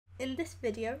In this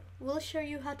video, we'll show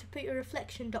you how to put your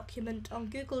reflection document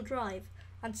on Google Drive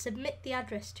and submit the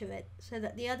address to it so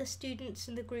that the other students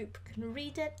in the group can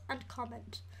read it and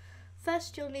comment.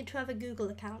 First, you'll need to have a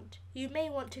Google account. You may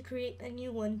want to create a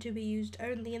new one to be used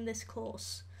only in this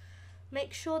course.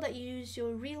 Make sure that you use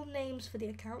your real names for the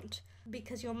account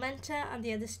because your mentor and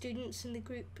the other students in the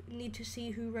group need to see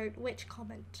who wrote which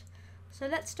comment. So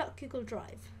let's start Google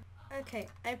Drive. Okay,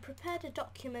 I prepared a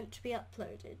document to be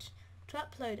uploaded. To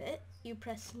upload it, you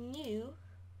press New,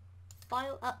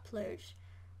 File Upload,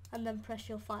 and then press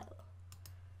your file.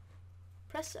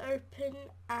 Press Open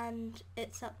and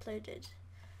it's uploaded.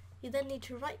 You then need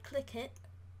to right-click it,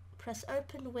 press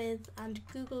Open With and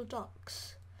Google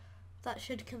Docs. That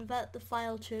should convert the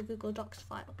file to a Google Docs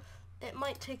file. It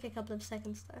might take a couple of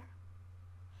seconds though.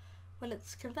 When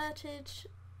it's converted,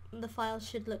 the file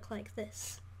should look like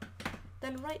this.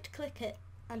 Then right-click it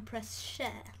and press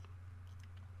Share.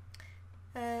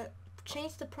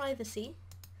 Change the privacy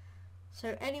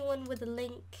so anyone with a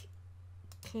link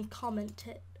can comment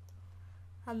it,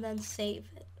 and then save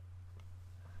it.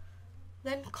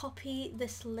 Then copy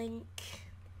this link,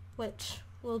 which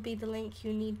will be the link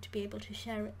you need to be able to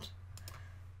share it.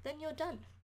 Then you're done.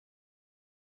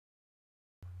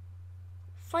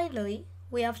 Finally,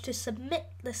 we have to submit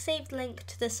the saved link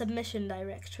to the submission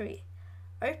directory.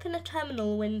 Open a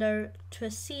terminal window to a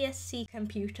CSC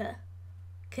computer.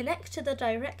 Connect to the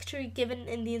directory given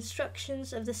in the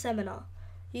instructions of the seminar.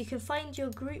 You can find your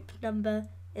group number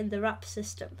in the wrap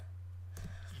system.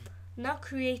 Now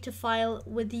create a file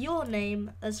with your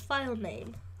name as file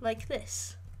name, like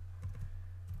this.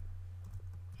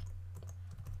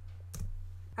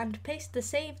 And paste the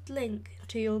saved link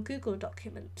to your Google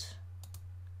document.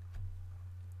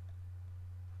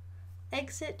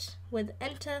 Exit with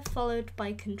Enter followed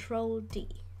by Ctrl D.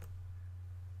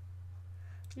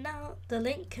 Now the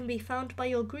link can be found by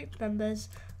your group members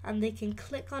and they can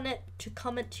click on it to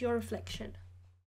comment your reflection.